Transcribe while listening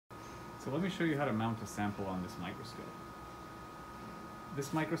So let me show you how to mount a sample on this microscope.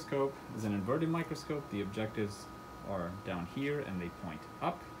 This microscope is an inverted microscope. The objectives are down here and they point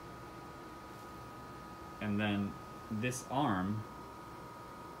up. And then this arm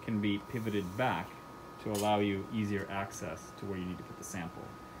can be pivoted back to allow you easier access to where you need to put the sample.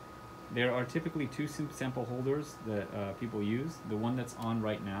 There are typically two sample holders that people use. The one that's on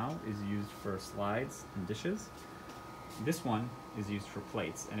right now is used for slides and dishes. This one is used for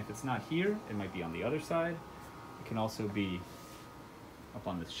plates, and if it's not here, it might be on the other side. It can also be up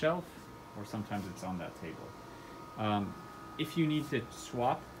on this shelf, or sometimes it's on that table. If you need to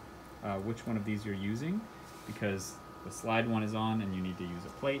swap which one of these you're using, because the slide one is on and you need to use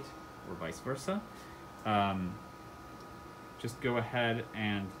a plate, or vice versa, just go ahead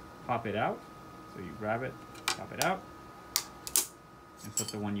and pop it out. So you grab it, pop it out, and put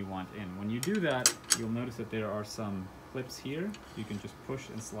the one you want in. When you do that, you'll notice that there are some clips here. You can just push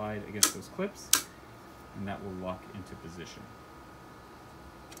and slide against those clips, and that will lock into position.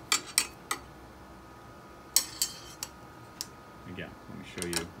 Again, let me show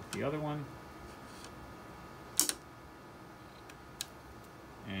you with the other one.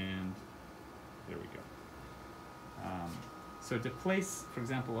 And there we go. So to place, for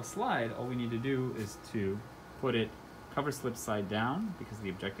example, a slide, all we need to do is to put it cover slip side down, because the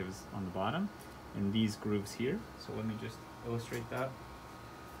objective is on the bottom, in these grooves here. So let me just illustrate that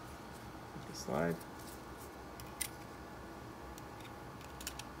with the slide.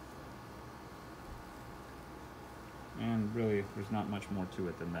 And really, there's not much more to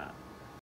it than that.